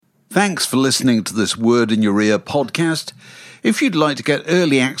Thanks for listening to this Word in Your Ear podcast. If you'd like to get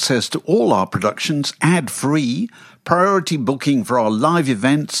early access to all our productions ad-free, priority booking for our live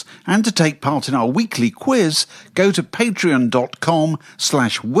events, and to take part in our weekly quiz, go to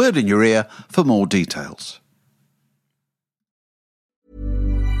patreon.com/wordinyourear for more details.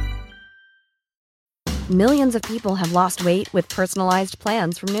 Millions of people have lost weight with personalized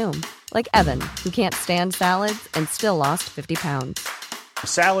plans from Noom. Like Evan, who can't stand salads and still lost 50 pounds.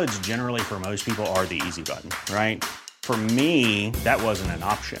 Salads generally for most people are the easy button, right? For me, that wasn't an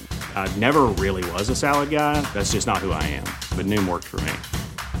option. I never really was a salad guy. That's just not who I am. But Noom worked for me.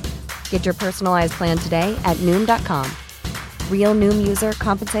 Get your personalized plan today at Noom.com. Real Noom user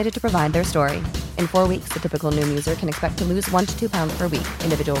compensated to provide their story. In 4 weeks, the typical Noom user can expect to lose 1 to 2 pounds per week.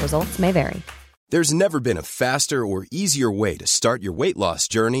 Individual results may vary. There's never been a faster or easier way to start your weight loss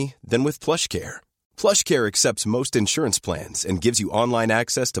journey than with PlushCare. PlushCare accepts most insurance plans and gives you online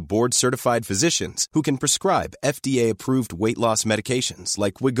access to board-certified physicians who can prescribe FDA-approved weight loss medications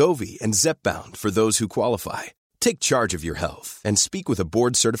like Wegovy and Zepbound for those who qualify. Take charge of your health and speak with a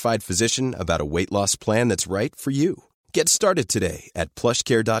board-certified physician about a weight loss plan that's right for you. Get started today at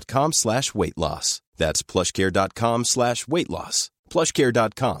plushcare.com/weight loss. That's plushcare.com/weight loss.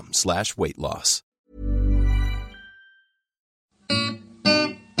 plushcare.com/weight loss.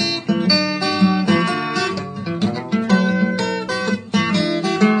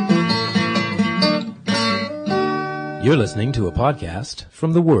 You're listening to a podcast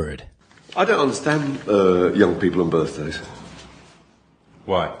from The Word. I don't understand young people on birthdays.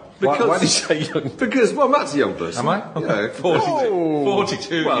 Why? Because, why do you say young? Because, well, Matt's a young person. Am I? Yeah. 42.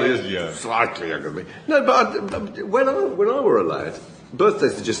 42 well, years young. Slightly younger than me. No, but when I were a lad,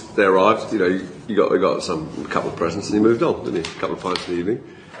 birthdays are just, they arrived, you know, you got a couple of presents and you moved on, didn't you? A couple of pints in the evening.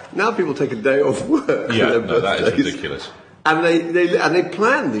 Now people take a day off work. Yeah, no, that is ridiculous. And they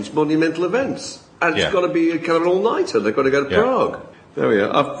plan these monumental events. And it's got to be kind of an all-nighter. They've got to go to Prague. There we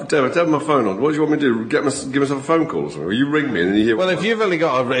are. David, have my phone on. What do you want me to do? Give myself a phone call or something? Or you ring me and then you hear... Well, if you've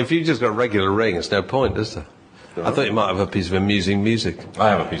just got a regular ring, it's no point, is there? No. I thought you might have a piece of amusing music. I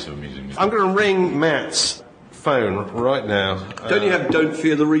have a piece of amusing music. I'm going to ring Matt's phone right now. Don't you have Don't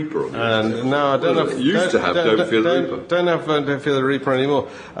Fear the Reaper on? No, I don't have... You used to have Don't Fear the Reaper. Don't have Don't Fear the Reaper anymore.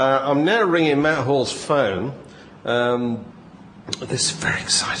 I'm now ringing Matt Hall's phone. This is very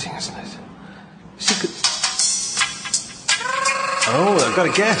exciting, isn't it? Oh, I've got a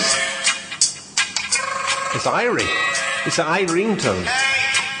guess. It's Irie. It's an I ringtone.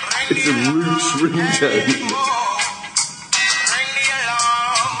 It's a Roots ringtone.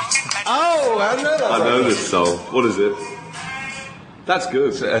 Oh, I know that. I know this song. What is it? That's good.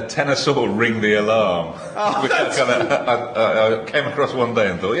 It's a tenor saw, Ring the Alarm. Oh, which I came across one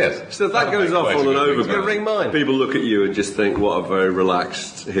day and thought, yes. So if that goes off on an overbeat, ring mine. people look at you and just think, what a very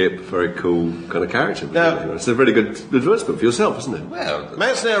relaxed, hip, very cool kind of character. No. It's a really good advertisement for yourself, isn't it? Well,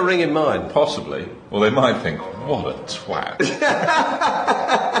 Matt's now ringing mine. possibly. Well, they might think, what a twat.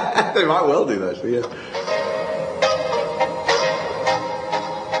 They might well do, actually, yes.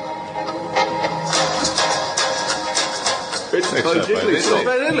 It's Bo Diddley song.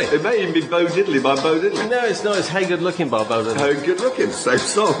 Bo Diddley. It may even be Bo Diddley by Bo Diddley. No, it's not. It's Hey Good Looking by Bo Diddley. How good looking, same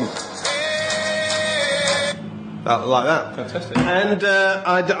song. Like that. Fantastic. And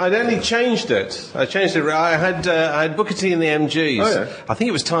I'd only changed it. I had Booker T and the MGs. Oh, yeah. I think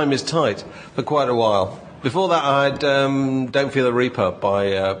it was Time Is Tight for quite a while. Before that, I had Don't Fear the Reaper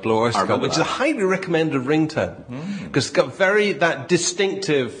by Blue Oyster Cult, which is a highly recommended ringtone. Because it's got that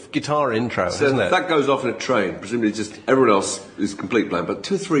distinctive guitar intro, So isn't it? that goes off in a train. Presumably just everyone else is complete blank, but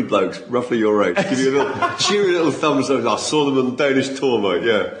 2 or 3 blokes, roughly your age, give you a little cheery little thumbs up. I saw them on the Danish tour, mate,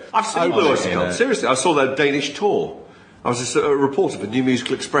 yeah. I've seen Blue Oyster Cult. Seriously, I saw their Danish tour. I was a reporter for New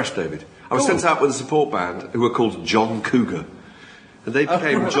Musical Express, David. I was sent out with a support band who were called John Cougar. And they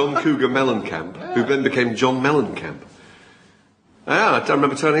became John Cougar Mellencamp, who then became John Mellencamp. I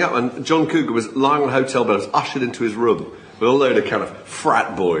remember turning up, and John Cougar was lying on a hotel bed. I was ushered into his room with a load of kind of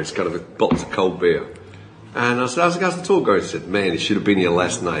frat boys, kind of bottles of cold beer. And I said, how's the tour going? He said, man, he should have been here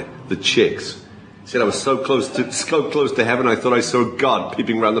last night. The chicks. He said, I was so close to heaven, I thought I saw God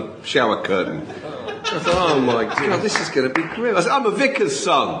peeping round the shower curtain. I thought, oh my God, this is going to be grim. I said, I'm a vicar's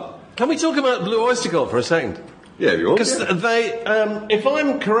son. Can we talk about Blue Oyster Cult for a second? Yeah, you want. Because they, if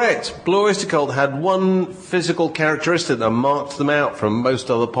I'm correct, Blue Oyster Cult had one physical characteristic that marked them out from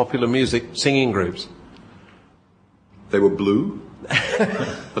most other popular music singing groups. They were blue? I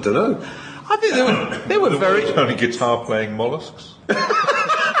don't know. I think they were very... Only guitar playing mollusks?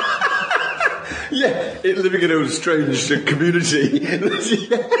 Yeah, living in a strange community.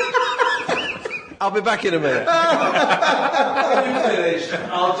 I'll be back in a minute. finish.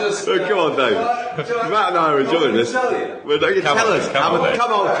 I'll just... Come on, Dave. Matt and I are enjoying this. Well, no, you tell us.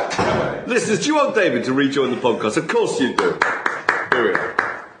 Come on. Listeners, do you want David to rejoin the podcast? Of course you do. Here we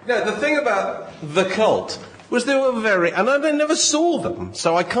are. No, the thing about The Cult was they were very... And I never saw them,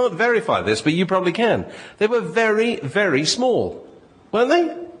 so I can't verify this, but you probably can. They were very, very small. Weren't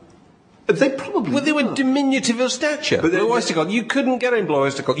they? They probably Well, they were diminutive of stature. But Blue Oyster Cult, you couldn't get in Blue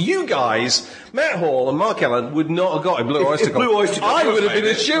Oyster Cult. You guys, Matt Hall and Mark Allen, would not have got in Blue Oyster Cult. Blue Oyster Cult I would have made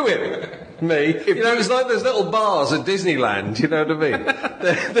been a it. shoo-in. Me. It's like those little bars at Disneyland, you know what I mean?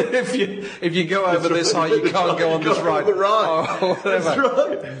 if you go over this height, you can't go on this ride. Or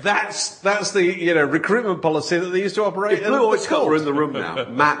whatever. That's the recruitment policy that they used to operate. If Blue Oyster Cult were in the room now,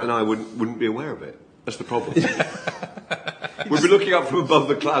 Matt and I wouldn't be aware of it. That's the problem. We'd be looking up from above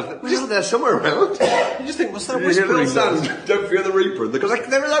the clouds. Isn't there somewhere around? You just think, what's that You hear whispering? little sounds, don't fear the Reaper. And because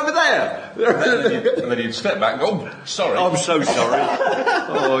they're over there. And then you'd step back and go, oh, sorry. I'm so sorry.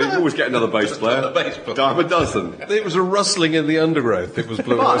 Oh, you can always get another bass player. Another bass player. Dime a dozen. It was a rustling in the undergrowth. It was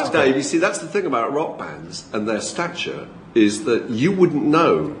Blue Oyster But, Cult. Dave, you see, that's the thing about rock bands and their stature, is that you wouldn't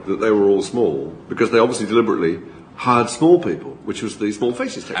know that they were all small, because they obviously deliberately hired small people, which was the Small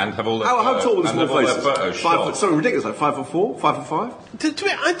Faces technique. And have all their how tall were the and Small have all their Faces? photos 5 shot. foot, sorry, ridiculous, like 5'4", 5'5".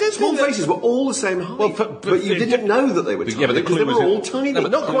 I don't Small think that- Faces were all the same height, Well, but you didn't know that they were tiny, yeah, but the because clue they was were in- all tiny. No,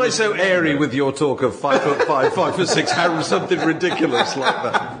 but not quite so airy with your talk of 5'5", 5'6", how something ridiculous like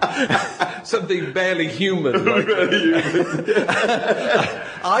that. Something barely human. Like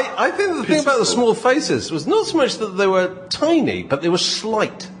I think the thing about the Small Faces was not so much that they were tiny, but they were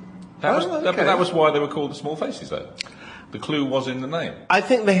slight. But that was why they were called the Small Faces, though. The clue was in the name. I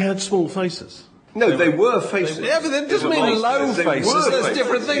think they had small faces. No, they were faces. Yeah, but that doesn't They were mean low They faces. were That's a faces.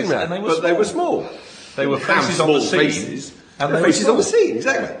 different thing, man. And they were But they were small. They were Have faces on the small scene. faces. And They're they were faces on the small. scene,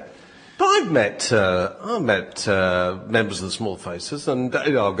 exactly. But I've met members of the Small Faces, and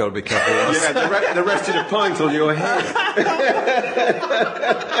I've got to be careful. Yeah, the rest of the pint on your head.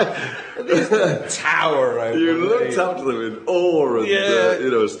 Tower over You me. looked up to them in awe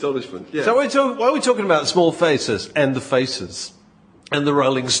and astonishment. Yeah. So why are we talking about Small Faces and the Faces and the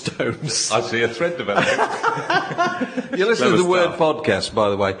Rolling Stones? I see a thread developing. You're listening to the Clever Word podcast, by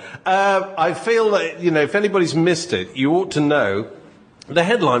the way. I feel that, if anybody's missed it, you ought to know the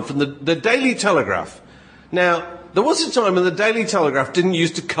headline from the Daily Telegraph. Now, there was a time when the Daily Telegraph didn't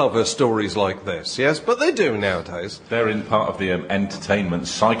used to cover stories like this, yes, but they do nowadays. They're in part of the entertainment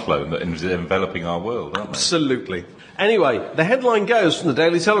cyclone that is enveloping our world, aren't they? Absolutely. Anyway, the headline goes from the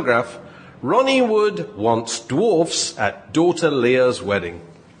Daily Telegraph, Ronnie Wood wants dwarfs at daughter Leah's wedding.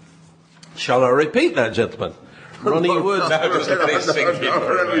 Shall I repeat that, gentlemen? Ronnie Wood. I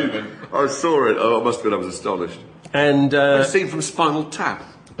saw it. Oh, I must admit I was astonished. And A scene from Spinal Tap.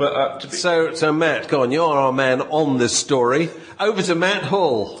 But so Matt, go on, you're our man on this story. Over to Matt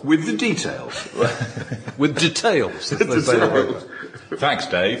Hall With the details. with details. As they say in America. thanks,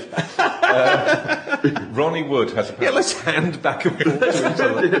 Dave. Ronnie Wood has Yeah, let's hand back and forth to each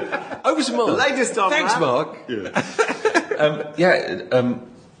other. Over to Mark. The latest on Thanks, that. Mark.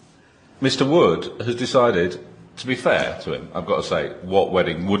 Mr. Wood has decided, to be fair to him, I've got to say, what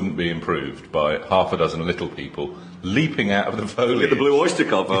wedding wouldn't be improved by half a dozen little people leaping out of the foliage, Get the Blue Oyster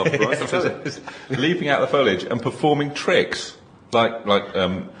Cult after us. leaping out of the foliage and performing tricks like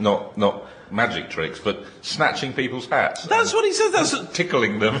not magic tricks, but snatching people's hats. That's what he said. That's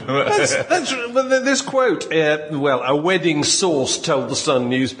tickling them. That's well, this quote. A wedding source told the Sun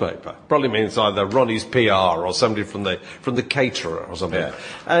newspaper. Probably means either Ronnie's PR or somebody from the caterer or something. Yeah.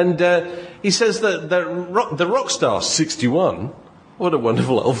 And he says that the rock star 61. What a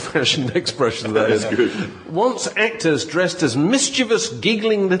wonderful old-fashioned expression that is. Good. Wants actors dressed as mischievous,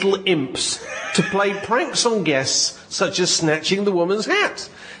 giggling little imps to play pranks on guests, such as snatching the woman's hat.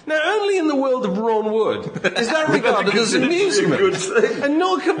 Now, only in the world of Ron Wood is that regarded as amusement, good thing. and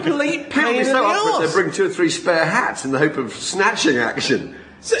not a complete People pain be in the so up for it, arse. they bring 2 or 3 spare hats in the hope of snatching action.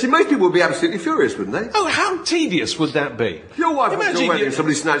 See, most people would be absolutely furious, wouldn't they? Oh, how tedious would that be? Your wife went to Imagine your wedding, you-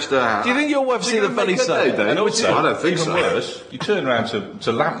 somebody snatched her hat. Do you think your wife's Are you seen the gonna funny make her side? day, Dave? And also, I don't think even so. worse, you turn around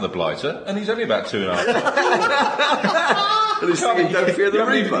to lamp the blighter, and he's only about 2.5. And he's singing Don't Fear the You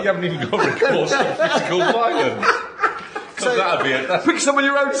Reaper. haven't even got recourse to physical violence. So that'd be it. Pick someone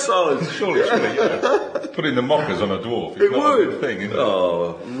your own size. Surely, yeah. Putting the mockers on a dwarf is It not a would. good thing, is it?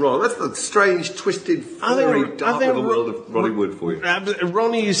 Oh, Ron, that's the strange, twisted, furry, dark little world of Ronnie Wood for you.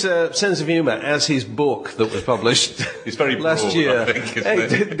 Ronnie's sense of humour, as his book that was published It's very last broad, year, I think,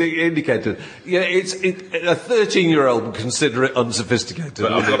 isn't it? indicated. Yeah, a 13-year-old would consider it unsophisticated.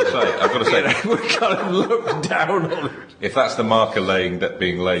 But I've got to say, We kind of look down on it. if that's the marker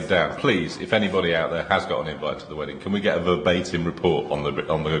being laid down, please, if anybody out there has got an invite to the wedding, can we get a verbatim report on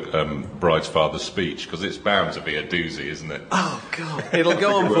the bride's father's speech, because it's bound to be a doozy, isn't it? Oh, God. It'll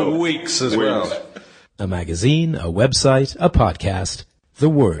go on for weeks as well. A magazine, a website, a podcast. The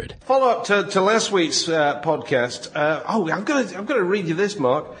Word. Follow up to last week's podcast. I'm going to read you this,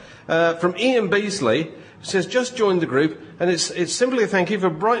 Mark, from Ian Beasley. It says, just joined the group, and it's simply a thank you for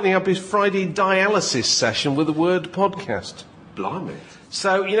brightening up his Friday dialysis session with the Word podcast. Blimey.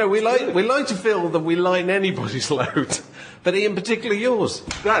 So, we like to feel that we lighten anybody's load, but Ian, particularly yours.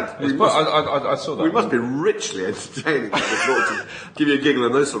 Dad, I saw that. We must be richly entertaining to give you a giggle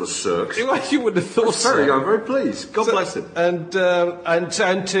and those sort of circs. You would have thought so. I'm very pleased. God bless him. And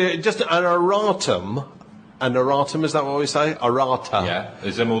just an erratum. An erratum, is that what we say? Errata. Yeah.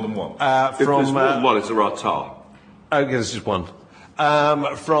 Is there more than one? If there's more than one, it's a rata. Okay, there's just one.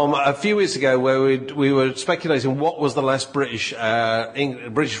 From a few weeks ago, where we were speculating what was the last British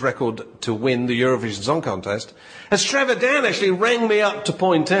record to win the Eurovision Song Contest, as Trevor Dan actually rang me up to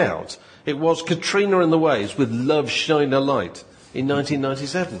point out, it was Katrina and the Waves with Love Shine a Light in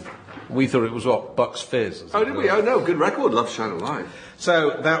 1997. We thought it was Bucks Fizz. Oh, did we? Oh no, good record, Love Shine a Light.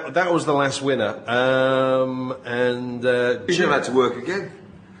 So that was the last winner. He's never had to work again.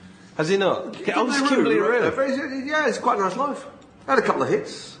 Has he not? Kimberley Roo. Yeah, it's quite a nice life. Had a couple of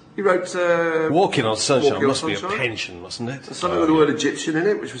hits. He wrote Walking on Sunshine must be a pension, mustn't it? Something with the word Egyptian in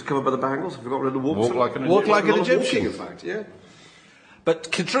it, which was covered by the Bangles. I forgot where the Walk like an Egyptian. In fact, yeah.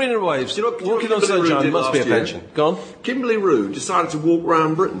 But Katrina Waves, Walking on Sunshine must be a pension. Go on. Kimberley Roo decided to walk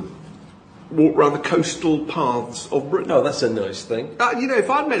around Britain. Walk around the coastal paths of Britain. Oh, that's a nice thing. If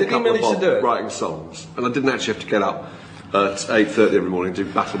I'd made a couple of writing songs, and I didn't actually have to get up at 8:30 every morning to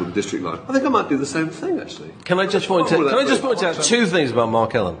battle with the District Line, I think I might do the same thing, actually. Can I just point out two things about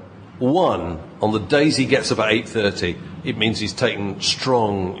Mark Ellen? One, on the days he gets up at 8:30, it means he's taken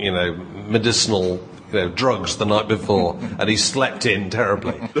strong, medicinal drugs the night before, and he's slept in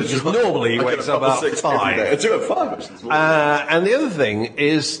terribly. Normally he wakes up at 5. I do at 5, actually. And the other thing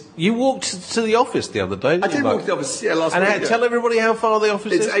is, you walked to the office the other day, didn't I did walk to the office, last week. And tell everybody how far the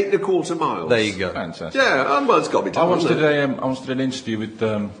office is. It's 8.25 miles. There you go. Fantastic. Yeah, well, it's got to be done. I once did an interview with,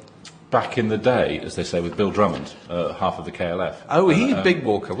 back in the day, as they say, with Bill Drummond, half of the KLF. Oh, he's a big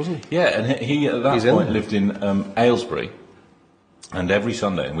walker, wasn't he? Yeah, and he at that point lived in Aylesbury. And every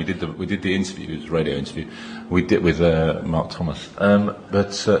Sunday, and we did the interview, it was a radio interview, we did with Mark Thomas, who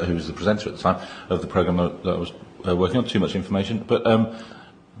was the presenter at the time of the programme that I was working on. Too much information, but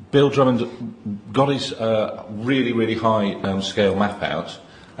Bill Drummond got his really, really high scale map out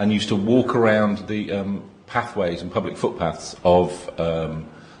and used to walk around the pathways and public footpaths of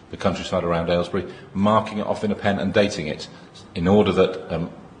the countryside around Aylesbury, marking it off in a pen and dating it, in order that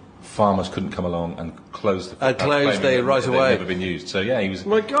farmers couldn't come along and close the closed they right away. They'd never been used. So yeah, he was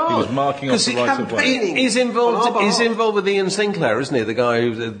marking off the right of way. He's involved with Ian Sinclair, isn't he? The guy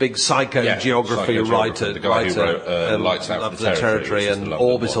who's a big geography writer, the guy who wrote Lights Out for the Territory and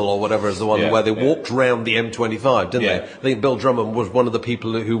Orbital or whatever is the one where they walked round the M25, didn't they? I think Bill Drummond was one of the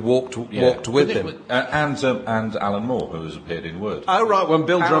people who walked with him. And Alan Moore, who has appeared in Word. Oh right, when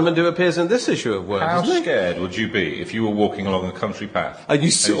Bill Drummond who appears in this issue of Word. How scared would you be if you were walking along a country path and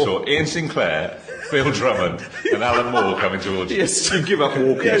you saw Ian Sinclair, Bill Drummond, and Alan Moore coming towards you? Yes, you give up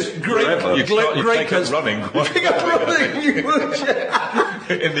walking. Yes, you'd take up running. You would,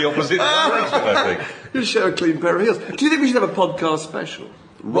 in the opposite direction, I think. You'd show a clean pair of heels. Do you think we should have a podcast special?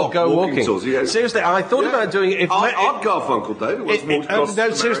 Walking. Seriously, I thought about doing it. Art Garfunkel, David. No,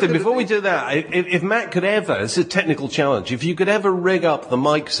 seriously, before we do that, if Matt could ever, it's a technical challenge, if you could ever rig up the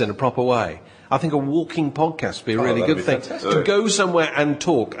mics in a proper way, I think a walking podcast would be a really good thing. To go somewhere and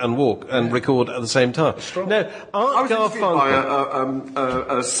talk and walk and record at the same time. No, Art Garfunkel. I was interviewed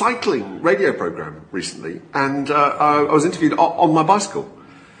by a cycling radio programme recently, and I was interviewed on my bicycle.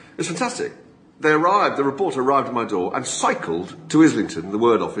 It was fantastic. The reporter arrived at my door and cycled to Islington, the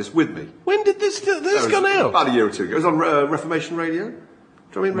Word office, with me. When did this gone out? About a year or two ago. It was on Reformation Radio. Do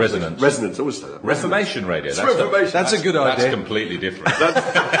you know what I mean? Resonance, I always say that. Reformation Radio. That's a good idea. That's completely different.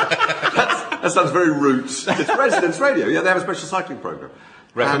 That sounds very roots. It's Resonance Radio. Yeah, they have a special cycling programme.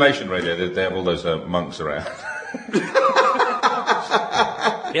 Reformation Radio, they have all those monks around.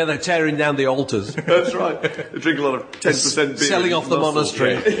 Yeah, they're tearing down the altars. That's right. They drink a lot of 10% beer. Selling off the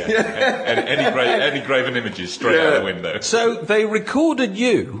monastery. Any graven images straight out the window. So they recorded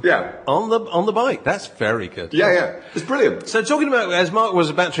you on the bike. That's very good. Yeah. It's brilliant. So talking about, as Mark was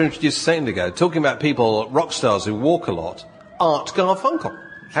about to introduce a second ago, talking about people, rock stars who walk a lot, Art Garfunkel.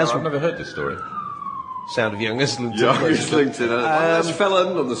 I've never heard this story. Sound of Young Islington. Young Islington.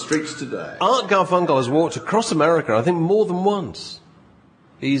 Felon on the streets today. Art Garfunkel has walked across America, I think, more than once.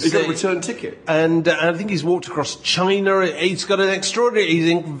 He's got a return ticket. And I think he's walked across China. He's got an extraordinary...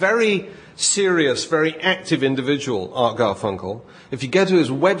 He's a very serious, very active individual, Art Garfunkel. If you go to his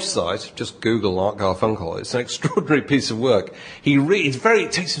website, just Google Art Garfunkel. It's an extraordinary piece of work. He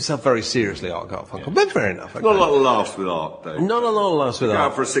takes himself very seriously, Art Garfunkel. Yeah. But fair enough. Okay. Not a lot of laughs with Art, though. Not a lot of laughs with Art. Go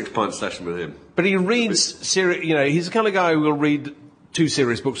Art. out for a 6-pint session with him. But he reads he's the kind of guy who will read 2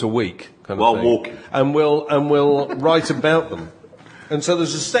 serious books a week, while walking, and will write about them. And so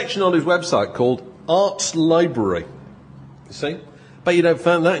there's a section on his website called Art's Library. You see? But you don't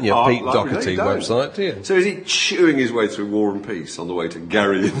find that in your Pete Doherty website, do you? So is he chewing his way through War and Peace on the way to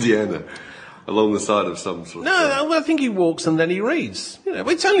Gary, Indiana, along the side of some sort of... No, I think he walks and then he reads.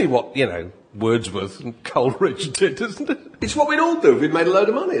 It's only what, Wordsworth and Coleridge did, isn't it? It's what we'd all do if we'd made a load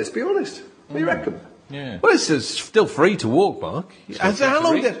of money, let's be honest. What do you reckon? Yeah. Well, it's still free to walk, Mark. So how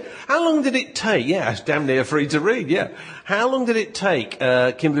long did it take? Yeah, it's damn near free to read, yeah. How long did it take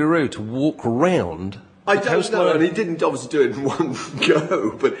Kimberley Roo to walk round... I don't know, and he didn't obviously do it in one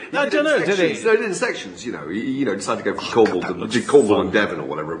go, but I don't know, did he? No, he did in sections, He decided to go from Cornwall and Devon or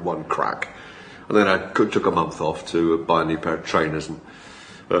whatever in one crack. And then I took a month off to buy a new pair of trainers and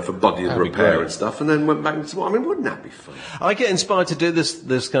for body and repair and stuff, and then went back and wouldn't that be fun? I get inspired to do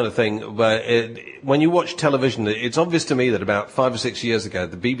this kind of thing, where when you watch television, it's obvious to me that about 5 or 6 years ago,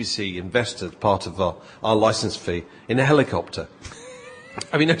 the BBC invested part of our licence fee in a helicopter.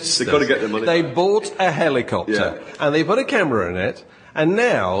 Have you noticed They've got to get their money They back. bought a helicopter, and they put a camera in it, and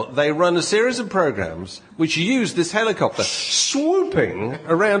now they run a series of programmes which use this helicopter swooping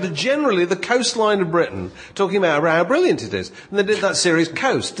around generally the coastline of Britain, talking about how brilliant it is. And they did that series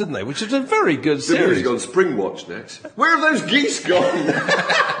Coast, didn't they? Which is a very good series. They've gone Springwatch next. Where have those geese gone?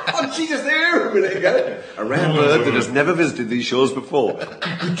 Oh, she just there a minute ago. A rare bird that has never visited these shores before.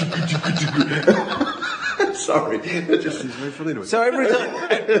 Sorry, it just is very funny to me. So every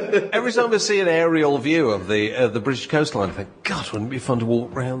time I see an aerial view of the British coastline, I think, God, wouldn't it be fun to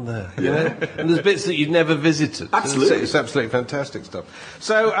walk round there? You know? And there's bits that you've never visited. Absolutely, it's absolutely fantastic stuff.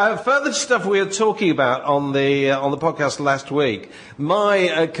 So further stuff we were talking about on the podcast last week.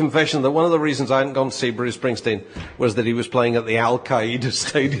 My confession that one of the reasons I hadn't gone to see Bruce Springsteen was that he was playing at the Al Qaeda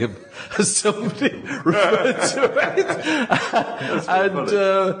Stadium, as somebody referred to it.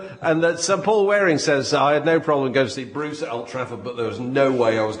 And that Sir Paul Waring says, I had no problem going to see Bruce at Old Trafford, but there was no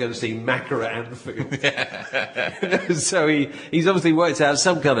way I was going to see Macca at Anfield. So he's obviously worked out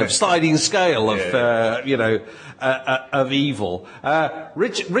some kind of sliding scale of, of evil.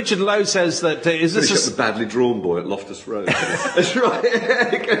 Richard Lowe says that is this the badly drawn boy at Loftus Road? That's right.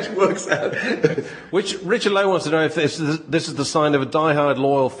 It works out. Which Richard Lowe wants to know if this is the sign of a diehard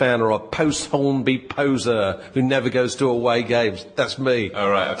loyal fan or a post-Hornby poser who never goes to away games. That's me. All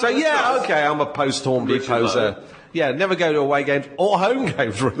right. So okay, I'm a post-Hornby poser. Lowe. Yeah, never go to away games or home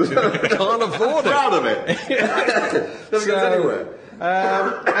games, Richard. Can't afford it. Proud of it. Never goes anywhere.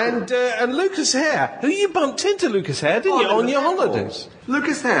 And Lucas Hare, who you bumped into Lucas Hare, didn't you, on your holidays?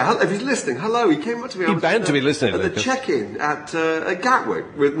 Lucas Hare, if he's listening, hello, he came up to me. He's bound to be listening, at the check-in at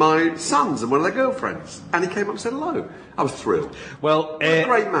Gatwick with my sons and one of their girlfriends, and he came up and said hello. I was thrilled. Well, a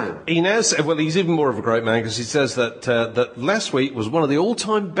great man. He now said, well, he's even more of a great man because he says that last week was one of the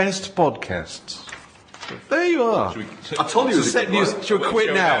all-time best podcasts. There you are. I told you it was Should we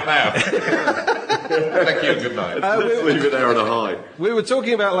quit now? Thank you, good night. Let's leave it there on a high. We were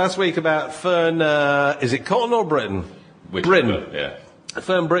talking about last week about Fern, is it Cotton or Britain? Britain. Yeah.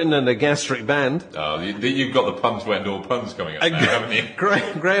 Fern Britain and the Gastric Band. Oh, you've got the puns, Wendell puns coming up now, haven't you?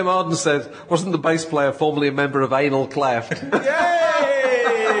 Graham Arden says, wasn't the bass player formerly a member of Anal Cleft?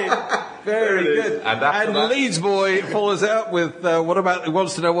 Yay! Very good. And Leeds boy follows out with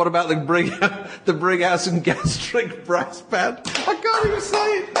wants to know what about the Brighouse and Gastric Brass Band. I can't even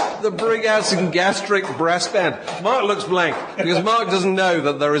say it. The Brighouse and Gastric Brass Band. Mark looks blank because Mark doesn't know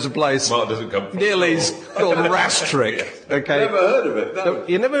that there is a place. Mark doesn't come from near Leeds called Rastrick. Okay. Never heard of it. No.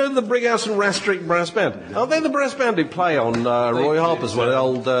 You never heard of the Brighouse and Rastrick Brass Band? Are they the brass band who play on Roy Harper's one,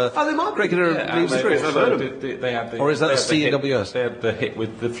 old cricketer? Or is that the CWS? They had the hit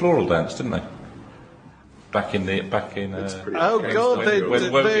with the floral dance, didn't they? Back in. Oh God, they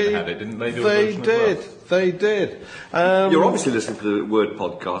had it, didn't they? They did. You're obviously listening to the Word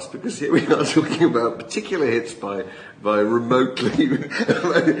podcast because here we are talking about particular hits by remotely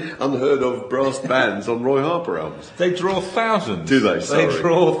unheard of brass bands on Roy Harper albums. They draw thousands. Do they? Sorry. They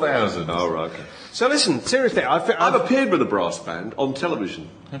draw thousands. Oh, right. Okay. So listen, seriously, I've appeared with a brass band on television.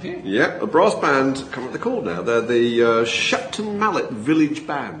 Have you? Yeah, a brass band. I can't remember what they're called now. They're the Shepton Mallet Village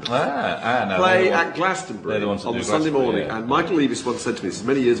Band. No, play at Glastonbury on the Sunday morning. Yeah. And Michael Levis once said to me, this is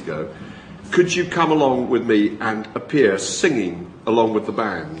many years ago, could you come along with me and appear singing along with the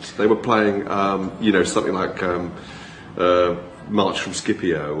band? They were playing, something like March from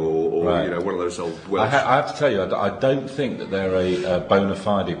Scipio or Right. one of those old Welsh. I have to tell you, I don't think that they're a bona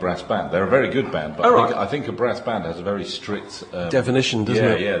fide brass band. They're a very good band, but I think a brass band has a very strict definition, doesn't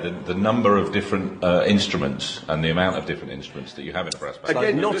it? Yeah, the number of different instruments and the amount of different instruments that you have in a brass band.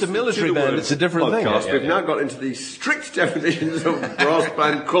 Again, not a military band, it's a different thing. We've now got into the strict definitions of brass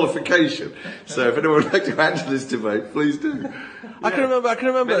band qualification. So if anyone would like to add to this debate, please do. I can remember.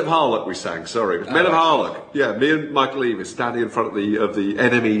 Men of Harlock we sang, sorry. It was Men of Harlock. Yeah, me and Michael Eavis standing in front of the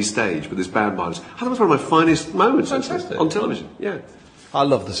NME stage with this band behind us. That was one of my finest moments Fantastic. on television. Yeah. I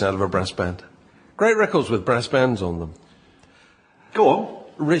love the sound of a brass band. Great records with brass bands on them. Go on.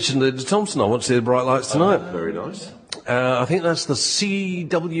 Richard and Linda Thompson, I want to see the Bright Lights tonight. Very nice. I think that's the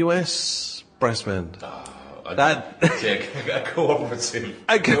CWS brass band. A cooperative.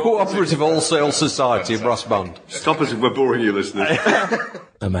 A cooperative wholesale society of brass band. Stop us if we're boring you, listeners.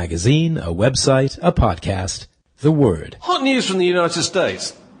 A magazine, a website, a podcast. The Word. Hot news from the United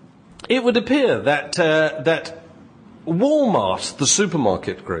States. It would appear that Walmart, the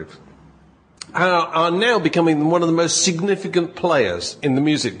supermarket group, are now becoming one of the most significant players in the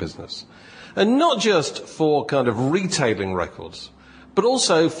music business. And not just for kind of retailing records, but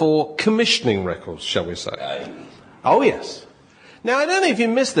also for commissioning records, shall we say. Oh, yes. Now, I don't know if you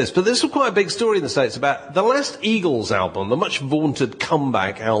missed this, but this was quite a big story in the States about the last Eagles album, the much vaunted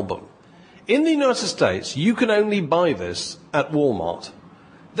comeback album. In the United States, you can only buy this at Walmart.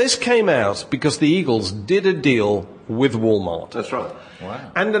 This came out because the Eagles did a deal with Walmart. That's right.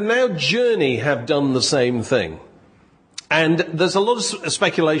 Wow. And now Journey have done the same thing. And there's a lot of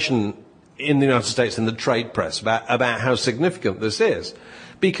speculation in the United States in the trade press about how significant this is.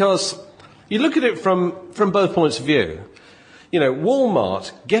 Because you look at it from both points of view.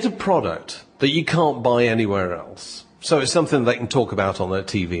 Walmart get a product that you can't buy anywhere else. So it's something they can talk about on their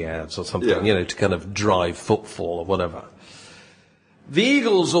TV ads or something, to kind of drive footfall or whatever. The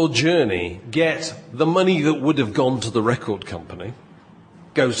Eagles or Journey get the money that would have gone to the record company,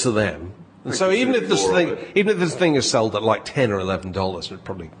 goes to them. And so even if this thing is sold at like $10 or $11,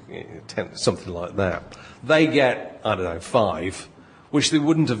 probably 10, something like that, they get, I don't know, 5, which they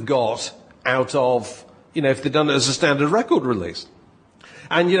wouldn't have got out of, if they'd done it as a standard record release.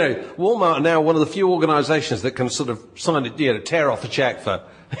 And, Walmart are now one of the few organisations that can sort of sign it, tear off a cheque for,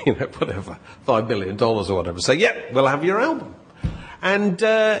 whatever, $5 billion or whatever. Say, we'll have your album. And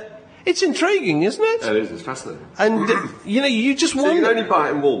it's intriguing, isn't it? It is. It's fascinating. And, you just So wonder. you can only buy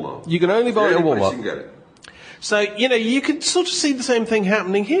it in Walmart? You can only buy it in Walmart. You can get it. So, you could sort of see the same thing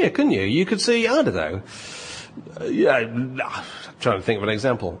happening here, couldn't you? You could see, I don't know, I'm trying to think of an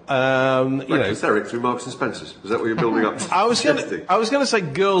example. Eric through Marks and Spencer's. Is that what you're building up to? I was going to say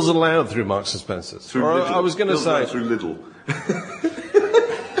Girls Aloud through Marks and Spencer's. Through or Lidl. I was going to Girls say Aloud through Lidl.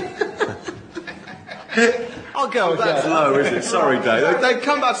 I'll go. That's low, is it? Sorry, Dave. They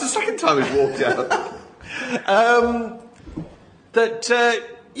come back. It's the second time he's walked out.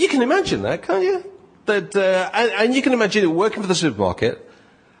 You can imagine that, can't you? And you can imagine it working for the supermarket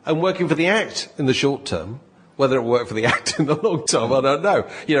and working for the act in the short term. Whether it worked for the act in the long term, I don't know.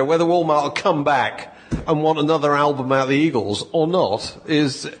 Whether Walmart will come back and want another album out of the Eagles or not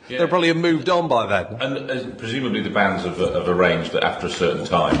they'll probably have moved on by then. And presumably the bands have arranged that after a certain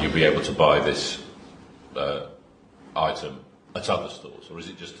time you'll be able to buy this item at other stores, or is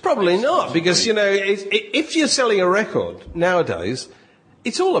it just... Probably not, because, if you're selling a record nowadays,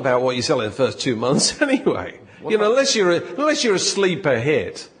 it's all about what you sell in the first 2 months anyway. Unless you're a sleeper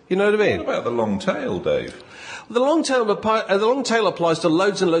hit. You know what I mean? What about the long tail, Dave? The long tail applies to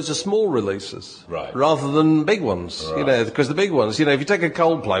loads and loads of small releases, right, rather than big ones. Right. Because the big ones, if you take a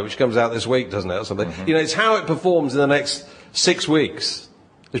Coldplay, which comes out this week, doesn't it, or something? It's how it performs in the next 6 weeks.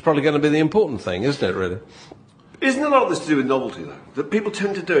 It's probably going to be the important thing, isn't it? Really? Isn't a lot of this to do with novelty, though? That people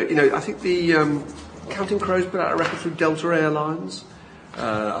tend to do it. I think the Counting Crows put out a record through Delta Airlines.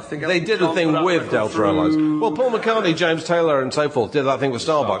 I think they did a thing with Delta Airlines. Well, Paul McCartney, James Taylor, and so forth did that thing with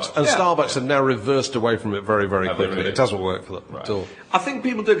Starbucks, and Starbucks have now reversed away from it very, very quickly. Really? It doesn't work for them at all. I think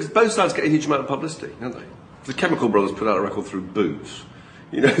people do because both sides get a huge amount of publicity, don't they? The Chemical Brothers put out a record through Boots.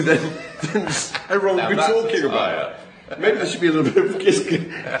 Then everyone will be talking about it. Maybe there should be a little bit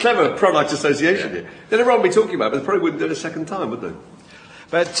of clever product association here. Then everyone will be talking about it, but they probably wouldn't do it a second time, would they?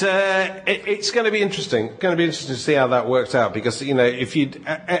 But it's going to be interesting. It's going to be interesting to see how that works out because if you,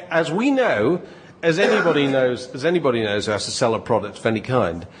 as anybody knows who has to sell a product of any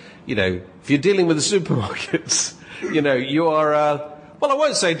kind, if you're dealing with the supermarkets, you are Well, I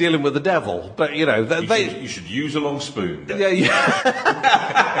won't say dealing with the devil, but, you know... You should use a long spoon. Yeah.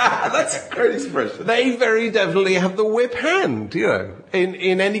 That's a great expression. They very definitely have the whip hand, you know,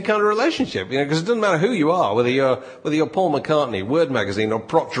 in any kind of relationship, you know, because it doesn't matter who you are, whether you're Paul McCartney, Word Magazine, or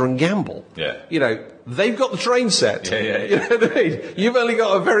Procter & Gamble. Yeah. You know, they've got the train set. Yeah. You know what I mean? You've only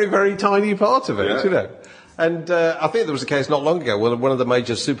got a very, very tiny part of it, Yeah. you know. And I think there was a case not long ago where one of the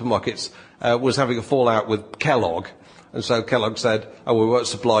major supermarkets was having a fallout with Kellogg. And so Kellogg said, we won't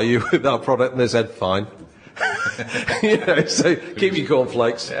supply you with our product. And they said, fine. You know, so keep your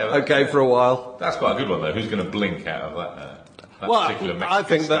cornflakes, for a while. That's quite a good one, though. Who's going to blink out of that particular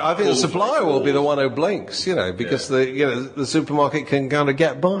Mexican I think the supplier will be the one who blinks, you know, because the supermarket can kind of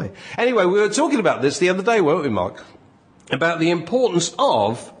get by. Anyway, we were talking about this the other day, weren't we, Mark? About the importance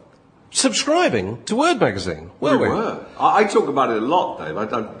of subscribing to Word Magazine, weren't we? I talk about it a lot, Dave.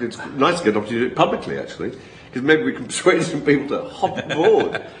 It's nice to get an opportunity to do it publicly, actually, because maybe we can persuade some people to hop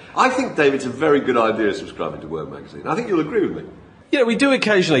aboard. I think, Dave, it's a very good idea subscribing to Word Magazine. I think you'll agree with me. You know, we do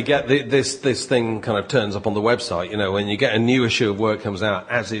occasionally get this thing kind of turns up on the website, you know, when you get a new issue of Word comes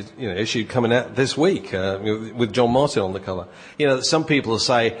out, as is, you know, issue coming out this week, with John Martin on the cover. You know, that some people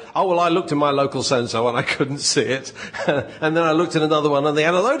say, oh, well, I looked in my local so-and-so and I couldn't see it. And then I looked at another one and they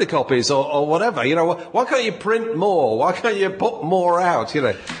had a load of copies or whatever. You know, why can't you print more? Why can't you put more out, you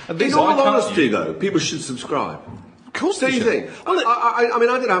know? In all honesty, though, people should subscribe. Of course they should. Think? Well, I mean,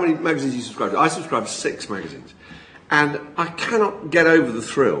 I don't know how many magazines you subscribe to. I subscribe to 6 magazines. And I cannot get over the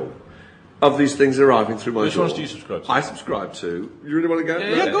thrill of these things arriving through my door. Which ones do you subscribe to? I subscribe to... You really want to go?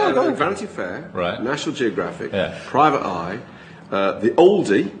 Yeah, go on. Vanity Fair, right. National Geographic, Private Eye, the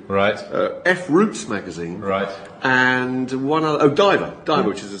Oldie, right. F Roots magazine, right. And one other... Diver,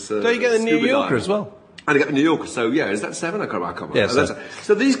 which is a... Don't you get the New Yorker as well? And I get the New Yorker, so is that 7? I can't remember. Yeah,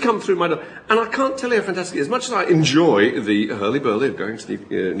 so these come through my door, and I can't tell you how fantastic it is. As much as I enjoy the hurly-burly of going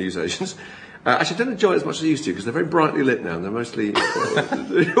to newsagents, actually, I don't enjoy it as much as I used to, because they're very brightly lit now, and they're mostly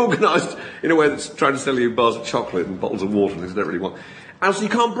organised in a way that's trying to sell you bars of chocolate and bottles of water and things you don't really want. And so you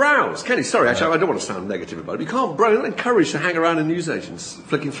can't browse. Kenny, sorry, actually, I don't want to sound negative about it, but you can't browse. You're not encouraged to hang around in newsagents,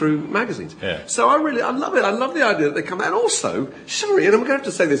 flicking through magazines. Yeah. So I love it. I love the idea that they come out. And also, sorry, and I'm going to have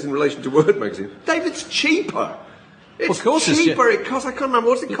to say this in relation to Word Magazine, Dave, it's cheaper. It's of course cheaper. It costs, I can't remember,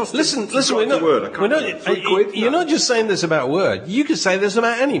 what does it cost? Listen, we're not, Word? You're not just saying this about Word. You could say this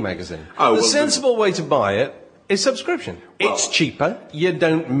about any magazine. The sensible way to buy it is subscription. It's cheaper. You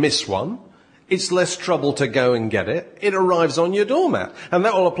don't miss one. It's less trouble to go and get it. It arrives on your doormat. And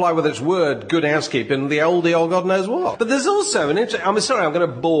that will apply whether it's Word, Good Housekeeping, the oldie, or God knows what. But there's also an interesting... I'm sorry, I'm going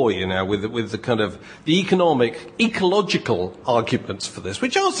to bore you now with the kind of the ecological arguments for this,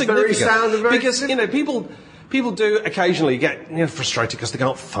 which are significant. Very sound and very... Because, you know, people do occasionally get frustrated because they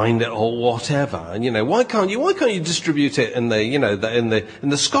can't find it or whatever. And you know, why can't you distribute it in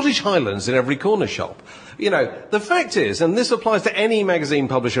the Scottish Highlands in every corner shop? You know, the fact is, and this applies to any magazine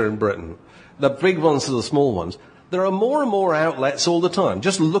publisher in Britain, the big ones to the small ones, there are more and more outlets all the time.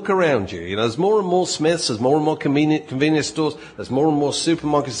 Just look around you. You know, there's more and more Smiths, there's more and more convenience stores, there's more and more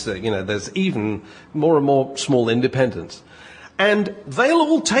supermarkets, you know, there's even more and more small independents. And they'll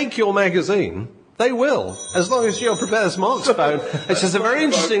all take your magazine. They will, as long as you're prepared as Mark's phone. It's just a very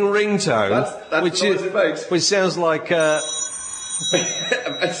interesting ringtone, that's which sounds like...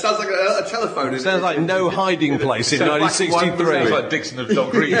 it sounds like a telephone. It sounds like No Hiding Place in 1963. Sounds like Dixon of Dock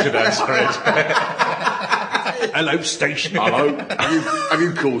Green should answer it. Hello, station. Hello. Have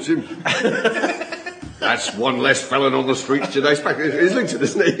you caught him? That's one less felon on the streets today. He's linked to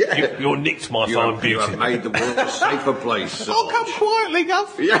this, isn't he? Yeah. You're nicked, my fine beauty. You have made the world a safer place. Oh, come quietly,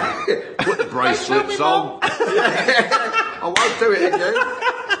 Guff. Yeah. Put the bracelets on. Yeah. I won't do it again.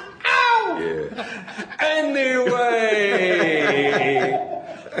 Yeah. Anyway,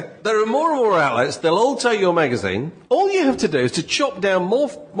 there are more and more outlets. They'll all take your magazine. All you have to do is to chop down more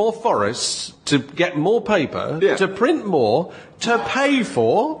forests, to get more paper, to print more, to pay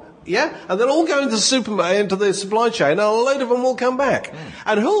for. Yeah, and they'll all go into the supply chain, and a load of them will come back.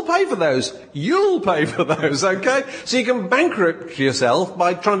 And who'll pay for those? You'll pay for those, okay? So you can bankrupt yourself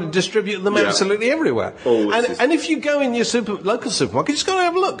by trying to distribute them absolutely everywhere. And if you go in your local supermarket, just go and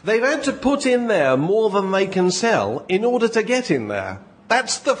have a look. They've had to put in there more than they can sell in order to get in there.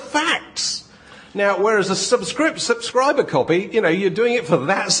 That's the facts. Now, whereas a subscriber copy, you know, you're doing it for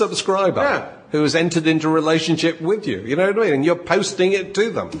that subscriber. who has entered into a relationship with you. You know what I mean? And you're posting it to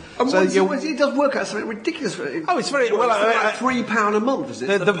them. It does work out something ridiculous. It's very well. Like £3 a month, is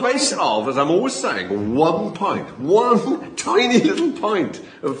it? The price of, as I'm always saying, one tiny little pint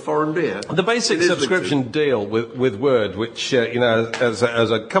of foreign beer. The basic subscription deal with Word, which as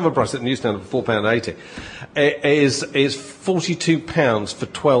a cover price at the newsstand of £4.80, is £42 for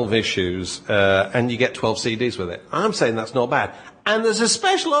 12 issues, and you get 12 CDs with it. I'm saying that's not bad. And there's a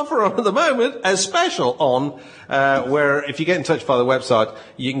special offer on at the moment, where if you get in touch via the website,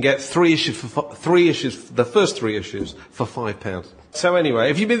 you can get the first 3 issues for £5. So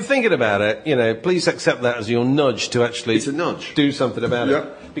anyway, if you've been thinking about it, please accept that as your nudge to actually do something about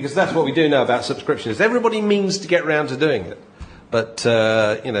it. Because that's what we do now about subscriptions. Everybody means to get round to doing it. But,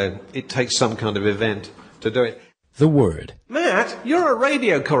 it takes some kind of event to do it. The Word. Matt, you're a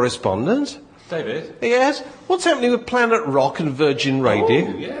radio correspondent. David? Yes? What's happening with Planet Rock and Virgin Radio?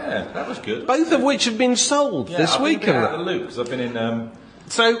 Oh, yeah, that was good. Both of which have been sold this week. I've been out of the loop because I've been in...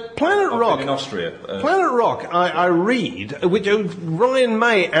 So, Planet Rock... in Austria. Planet Rock, I read, which Ryan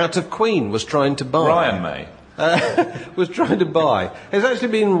May out of Queen was trying to buy. Ryan May? Was trying to buy. Has actually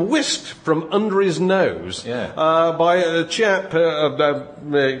been whisked from under his nose by a chap,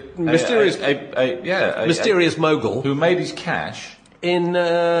 mysterious mogul. Who made his cash... In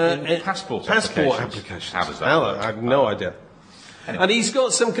passport applications. How does that work? I have no idea. Anyway. And he's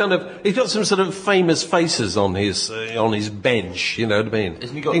got some sort of famous faces on his bench. You know what I mean?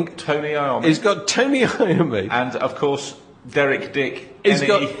 Isn't he got Tony Iommi? He's got Tony Iommi, and of course Derek Dick.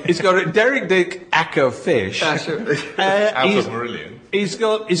 He's got Derek Dick Acker Fish. Out of Marillion. He's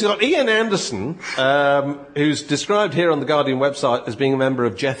got Ian Anderson, who's described here on the Guardian website as being a member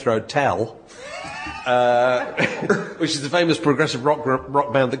of Jethro Tull. Which is the famous progressive rock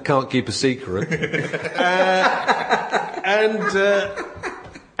band that can't keep a secret,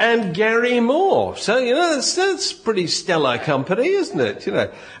 and Gary Moore. So that's pretty stellar company, isn't it?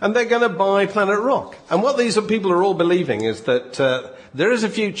 And they're going to buy Planet Rock. And what these people are all believing is that there is a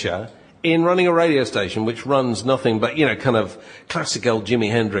future in running a radio station which runs nothing but kind of classic old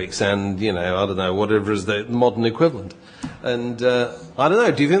Jimi Hendrix and I don't know, whatever is the modern equivalent. And I don't know.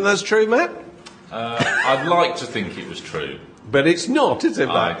 Do you think that's true, Matt? I'd like to think it was true. But it's not, is it,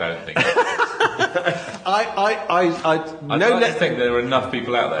 Matt? I don't think so. I'd like to think there are enough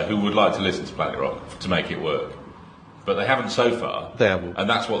people out there who would like to listen to Planet Rock to make it work. But they haven't so far. They haven't. And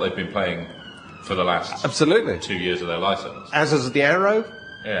that's what they've been playing for the last 2 years of their license. As is the Arrow.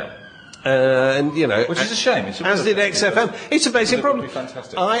 Yeah. Which is a shame. As did XFM. It's a basic problem.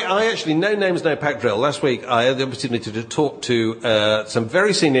 Fantastic. I actually, no names, no pack drill. Last week, I had the opportunity to talk to some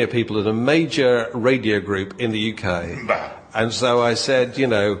very senior people at a major radio group in the UK, and so I said,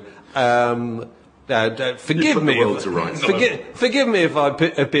 forgive me if I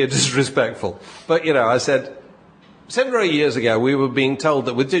appear disrespectful, but I said. 7 or 8 years ago, we were being told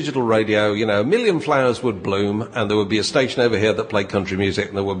that with digital radio, a million flowers would bloom, and there would be a station over here that played country music,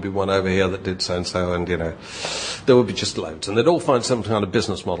 and there would be one over here that did so-and-so, and, there would be just loads, and they'd all find some kind of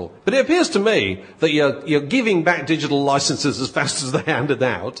business model. But it appears to me that you're giving back digital licenses as fast as they're handed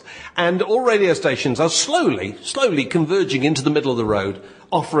out, and all radio stations are slowly converging into the middle of the road,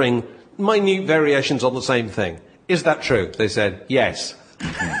 offering minute variations on the same thing. Is that true? They said, yes.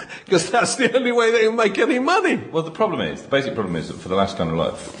 Because that's the only way they can make any money. Well, the basic problem is that for the last kind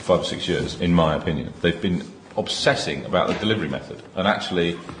of 5 or 6 years, in my opinion, they've been obsessing about the delivery method. And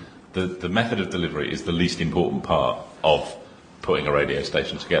actually, the method of delivery is the least important part of putting a radio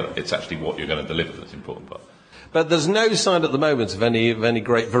station together. It's actually what you're going to deliver that's the important part. But there's no sign at the moment of any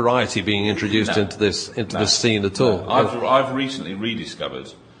great variety being introduced into this scene at all. I've recently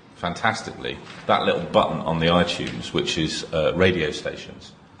rediscovered, fantastically, that little button on the iTunes, which is radio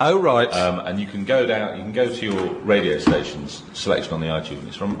stations. Oh, right. And you can go to your radio stations selection on the iTunes.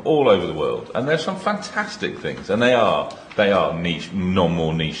 It's from all over the world, and there's some fantastic things, and they are niche,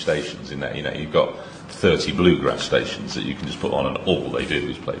 more niche stations in that. You've got 30 bluegrass stations that you can just put on, and all they do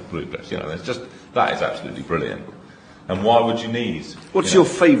is play bluegrass. That is absolutely brilliant. And why would you need? What's your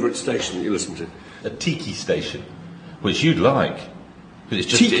favourite station that you listen to? A tiki station, which you'd like. It's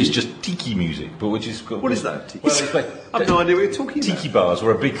just tiki music, but which is what is that? Well, I have no idea what you're talking about. Tiki bars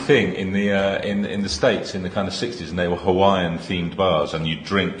were a big thing in the States in the kind of 60s, and they were Hawaiian themed bars, and you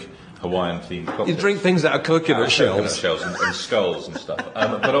drink Hawaiian themed cocktails. You drink things out of coconut shells and skulls and stuff.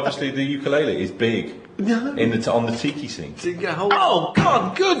 But obviously the ukulele is big on the tiki scene. Oh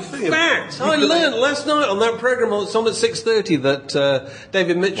God, good fact! I learned last night on that programme on 6:30 that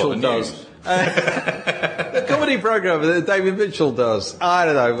David Mitchell does. The comedy programme that David Mitchell does. I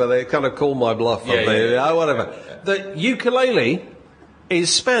don't know, but they kind of call my bluff. Whatever. The ukulele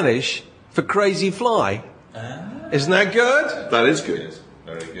is Spanish for Crazy Fly. Isn't that good? That is good.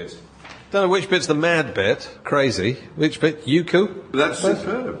 Very good. Don't know which bit's the mad bit. Crazy. Which bit? Yuku? That's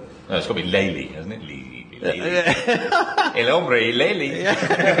superb. No, it's got to be Layli, hasn't it? El hombre, Layli.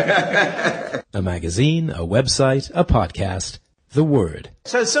 A magazine, a website, a podcast. The Word.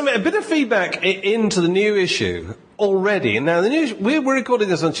 So a bit of feedback into the new issue already. Now, we're recording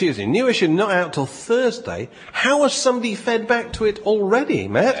this on Tuesday. New issue not out till Thursday. How has somebody fed back to it already,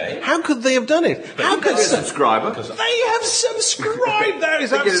 Matt? Okay. How could they have done it? How could a subscriber? They have subscribed. That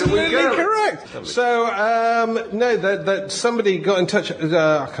is absolutely correct. So, that somebody got in touch.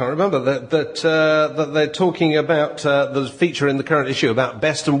 I can't remember that they're talking about the feature in the current issue about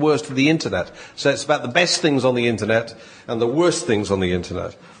best and worst of the internet. So it's about the best things on the internet and the worst things on the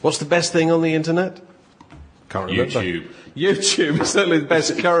internet. What's the best thing on the internet? Can't remember. YouTube is certainly the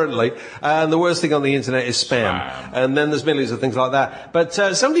best currently, and the worst thing on the internet is spam. And then there's millions of things like that. But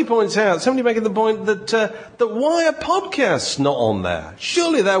somebody making the point that why are podcasts not on there?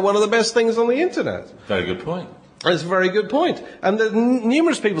 Surely they're one of the best things on the internet. Very good point. That's a very good point. And there are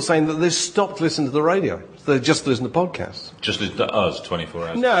numerous people saying that they've stopped listening to the radio. They just listen to podcasts. Just listen to us 24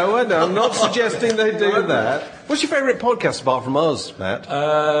 hours. No, I'm not suggesting they do that. What's your favourite podcast apart from us, Matt?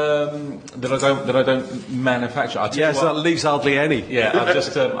 That I don't manufacture. Yes, that leaves hardly any. Yeah, I've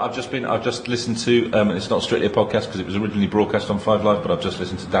just listened to. And it's not strictly a podcast because it was originally broadcast on 5 Live, but I've just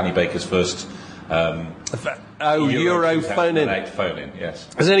listened to Danny Baker's first. Euro phone in. Phone in, yes.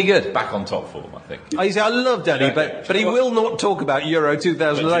 Is it any good? Back on top form, I think. I love Danny, but he will not talk about Euro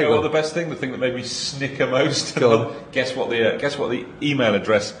 2008. But you know what the best thing? The thing that made me snicker most. Go on. Guess what the email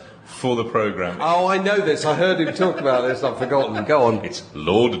address for the programme is? Oh, I know this. I heard him talk about this. I've forgotten. Go on. It's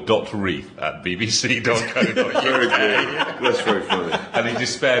lord.reith@bbc.co.uk. Very good. That's very funny. And he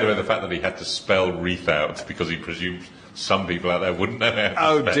despaired over the fact that he had to spell Reith out because he presumed some people out there wouldn't know how to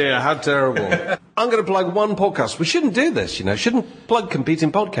Oh spell. dear, how terrible. I'm going to plug one podcast. We shouldn't do this, shouldn't plug competing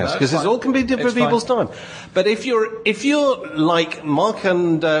podcasts because it's all competing for people's time. But if you're like Mark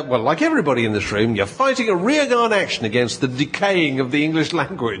and, like everybody in this room, you're fighting a rearguard action against the decaying of the English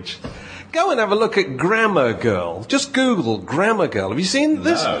language, go and have a look at Grammar Girl. Just Google Grammar Girl. Have you seen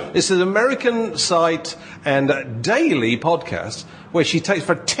this? No. It's an American site and daily podcast where she takes,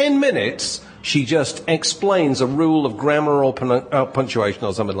 for 10 minutes, she just explains a rule of grammar or punctuation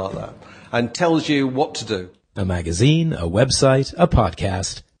or something like that and tells you what to do. A magazine, a website, a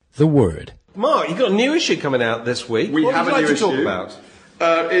podcast. The Word. Mark, you've got a new issue coming out this week. We what have would you a like new to talk issue. about?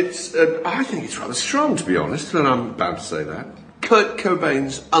 I think it's rather strong, to be honest, and I'm bound to say that. Kurt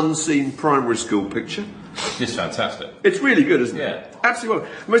Cobain's unseen primary school picture. It's fantastic. It's really good, isn't it? Yeah. Absolutely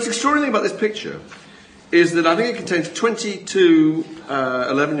wonderful. The most extraordinary thing about this picture is that I think it contains 22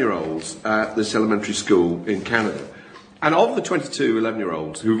 11-year-olds at this elementary school in Canada. And of the 22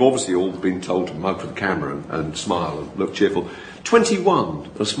 11-year-olds, who've obviously all been told to mug for the camera and smile and look cheerful,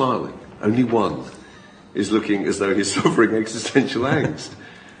 21 are smiling. Only one is looking as though he's suffering existential angst.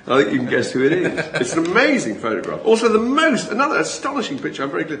 I think you can guess who it is. It's an amazing photograph. Also, another astonishing picture.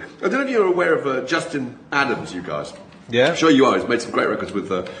 I'm very clear. I don't know if you're aware of Justin Adams, you guys. Yeah. I'm sure you are. He's made some great records with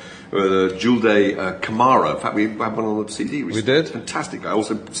Julde Camara. In fact, we had one on the CD recently. We did. Fantastic guy. I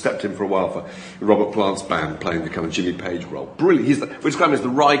also stepped in for a while for Robert Plant's band, playing the kind of Jimmy Page role. Brilliant. We describe him as the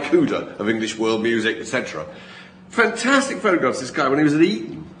Ry Cooder of English world music, etc. Fantastic photographs of this guy when he was at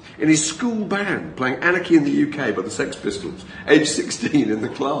Eton, in his school band, playing Anarchy in the UK by the Sex Pistols, age 16 in the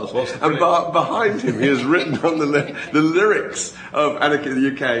class. And behind him, he has written on the lyrics of Anarchy in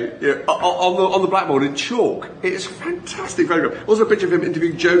the UK on the blackboard in chalk. It's a fantastic photograph. Also a picture of him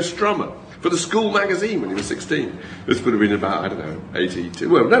interviewing Joe Strummer for the school magazine when he was 16. This would have been about, 82.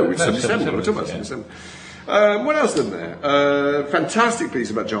 Well, no, it's 77. We're talking about 77. What else in there? Fantastic piece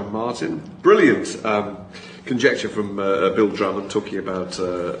about John Martin. Brilliant conjecture from Bill Drummond talking about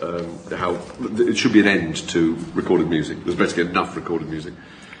how it should be an end to recorded music. There's basically enough recorded music.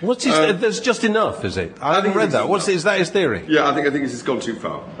 What's his, there's just enough, is it? I haven't read that. Is that his theory? Yeah, I think it's gone too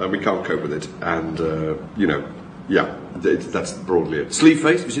far, and we can't cope with it. And that's broadly it.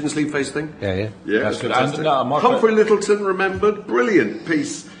 Sleeveface, have you seen the Sleeveface thing? Yeah. That's good. fantastic. And, Humphrey Littleton, remembered, brilliant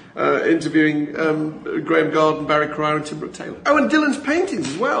piece. Interviewing Graham Garden, Barry Cryer and Tim Brooke Taylor. Oh, and Dylan's paintings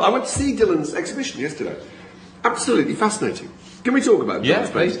as well. I went to see Dylan's exhibition yesterday. Absolutely fascinating. Can we talk about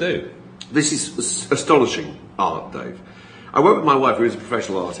Dylan's paintings? Please do. This is astonishing art, Dave. I went with my wife, who is a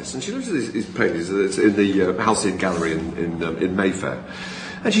professional artist, and she looked at his paintings. It's in the Halcyon Gallery in Mayfair.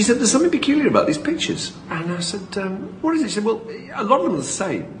 And she said, there's something peculiar about these pictures. And I said, what is it? She said, well, a lot of them are the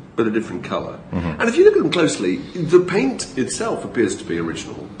same, but a different colour. Mm-hmm. And if you look at them closely, the paint itself appears to be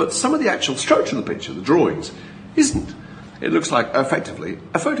original, but some of the actual structure of the picture, the drawings, isn't. It looks like, effectively,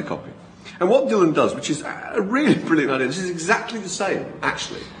 a photocopy. And what Dylan does, which is a really brilliant idea, this is exactly the same,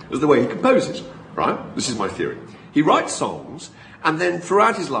 actually, as the way he composes, right? This is my theory. He writes songs, and then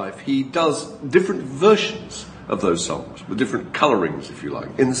throughout his life, he does different versions of those songs, with different colourings, if you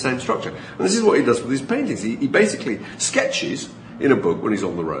like, in the same structure. And this is what he does with his paintings. He basically sketches in a book when he's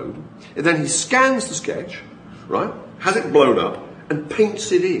on the road, and then he scans the sketch, right, has it blown up, and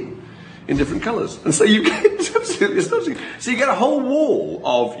paints it in different colours. And so you get, it's absolutely astonishing. So you get a whole wall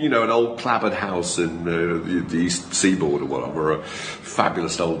of, an old clapboard house in the East Seaboard or whatever, or a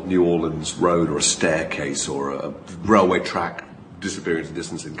fabulous old New Orleans road, or a staircase, or a railway track disappearing into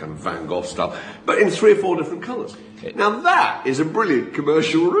distance in kind of Van Gogh style, but in 3 or 4 different colours. Now that is a brilliant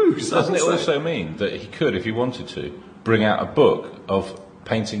commercial ruse. Doesn't it also mean that he could, if he wanted to, bring out a book of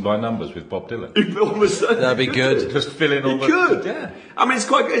painting by numbers with Bob Dylan? That'd be good. Just fill in all the... Could. Yeah. I mean, it's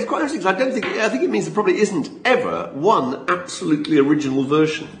quite interesting. I think it means there probably isn't ever one absolutely original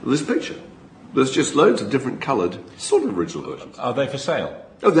version of this picture. There's just loads of different coloured sort of original versions. Are they for sale?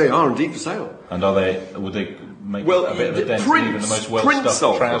 Oh, they are indeed for sale. And would they make a bit of a dent in even the most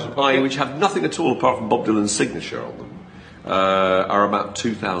well-stuffed trouser pocket? Which have nothing at all apart from Bob Dylan's signature on them, are about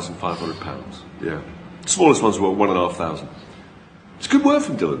 £2,500. Yeah. The smallest ones were 1,500. It's good work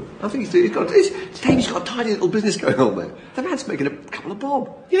from Dylan. I think he's got a tidy little business going on there. The man's making a couple of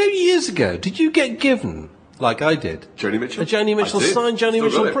bob. Years ago, did you get given, like I did, Joni Mitchell? a Joni Mitchell signed Joni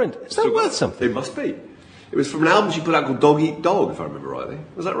Mitchell print? Is that worth something? It must be. It was from an album she put out called Dog Eat Dog, if I remember rightly.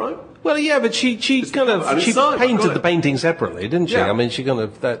 Was that right? Well, yeah, but she painted the painting separately, didn't she? Yeah. I mean, she kind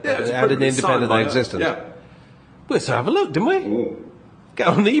of had an independent existence. Yeah. Let's have a look, didn't we? Ooh. Get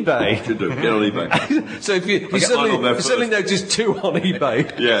on eBay. Should do. Get on eBay. So if you suddenly notice 2 on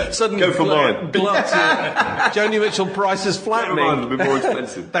eBay, yeah, suddenly go for mine. Joni Mitchell prices flattening. Mine will be more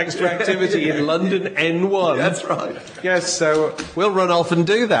expensive. Thanks to activity in London N1. That's right. Yes, so we'll run off and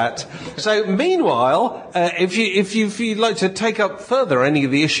do that. So meanwhile, if you'd like to take up further any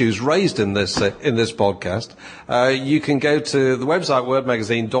of the issues raised in this podcast, you can go to the website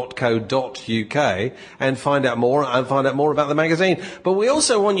wordmagazine.co.uk and find out more about the magazine. But we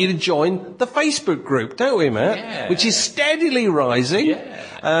also want you to join the Facebook group, don't we, Matt? Yeah. Which is steadily rising. Yeah.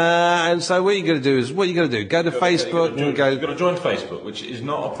 And so what you're going to do is, go to Facebook and go... You've got to join Facebook, which is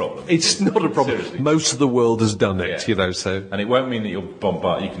not a problem. It's not a problem. Seriously. Most of the world has done it, so... And it won't mean that you're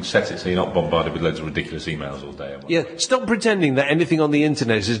bombarded. You can set it so you're not bombarded with loads of ridiculous emails all day. Yeah, stop pretending that anything on the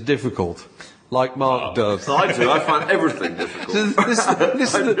internet is difficult. Like Mark does. I do. I find everything difficult.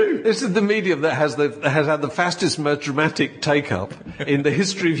 This is the medium that has had the fastest, most dramatic take-up in the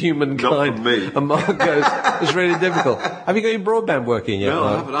history of humankind. Not from me. And Mark goes, it's really difficult. Have you got your broadband working yet? No,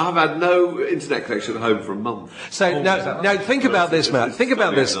 Mark? I haven't. I've had no internet connection at home for a month. So now think about this, Matt. Think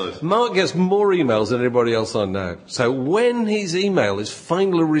about this. Nice. Mark gets more emails than anybody else I know. So when his email is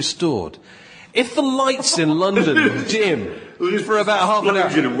finally restored, if the lights in London dim for about half an hour,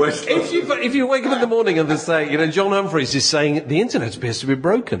 if you wake up in the morning and they say, John Humphreys is saying the internet appears to be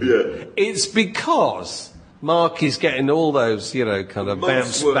broken, it's because Mark is getting all those, kind of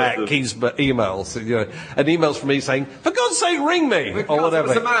bounce back emails, and emails from me saying, for God's sake, ring me, or whatever.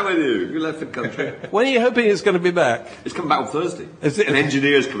 What's the matter with you? You left the country. When are you hoping it's going to be back? It's coming back on Thursday. An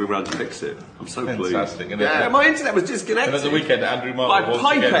engineer's coming round to fix it. I'm so pleased. Fantastic. Yeah, my internet was disconnected. And at the weekend, Andrew by Martin once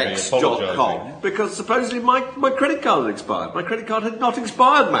again Pipex.com, because supposedly my credit card had expired. My credit card had not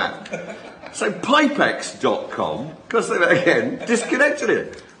expired, Matt. So Pipex.com, because they again disconnected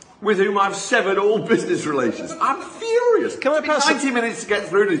it. With whom I've severed all business relations. I'm furious. Can I pass 90 minutes to get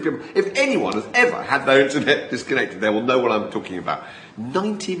through to these people. If anyone has ever had their internet disconnected, they will know what I'm talking about.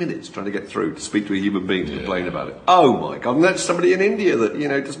 90 minutes trying to get through to speak to a human being to complain about it. Oh my God, and that's somebody in India that,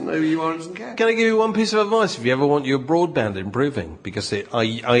 doesn't know who you are and doesn't care. Can I give you one piece of advice if you ever want your broadband improving? Because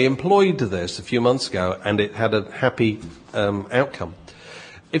I employed this a few months ago and it had a happy outcome.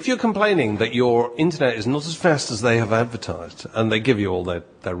 If you're complaining that your internet is not as fast as they have advertised, and they give you all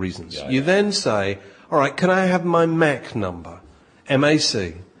their reasons, you then say, all right, can I have my MAC number?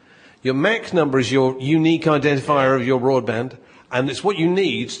 MAC. Your MAC number is your unique identifier of your broadband, and it's what you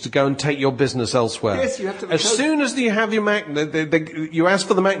need to go and take your business elsewhere. Yes, you have to. As soon as you have your MAC, you ask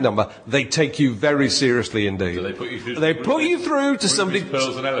for the MAC number, they take you very seriously indeed. So they put you through. They put you through to somebody.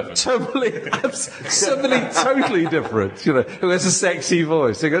 Pearls and elephants. Somebody totally different, who has a sexy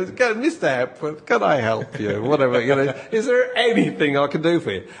voice. He goes, Mr. Hepworth, can I help you? Whatever, is there anything I can do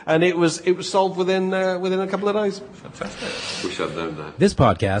for you? And it was solved within a couple of days. Fantastic. Wish I'd known that. This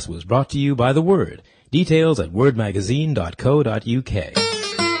podcast was brought to you by The Word. Details at wordmagazine.co.uk.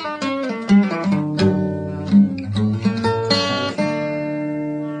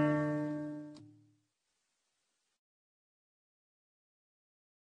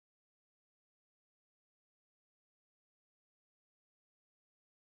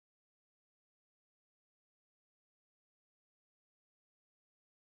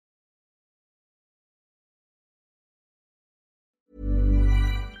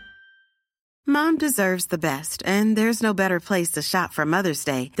 Mom deserves the best, and there's no better place to shop for Mother's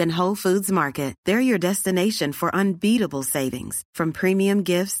Day than Whole Foods Market. They're your destination for unbeatable savings, from premium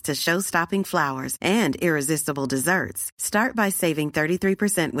gifts to show-stopping flowers and irresistible desserts. Start by saving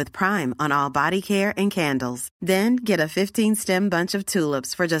 33% with Prime on all body care and candles. Then get a 15-stem bunch of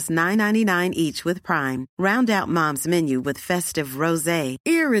tulips for just $9.99 each with Prime. Round out Mom's menu with festive rosé,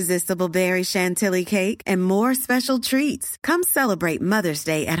 irresistible berry chantilly cake, and more special treats. Come celebrate Mother's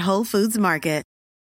Day at Whole Foods Market.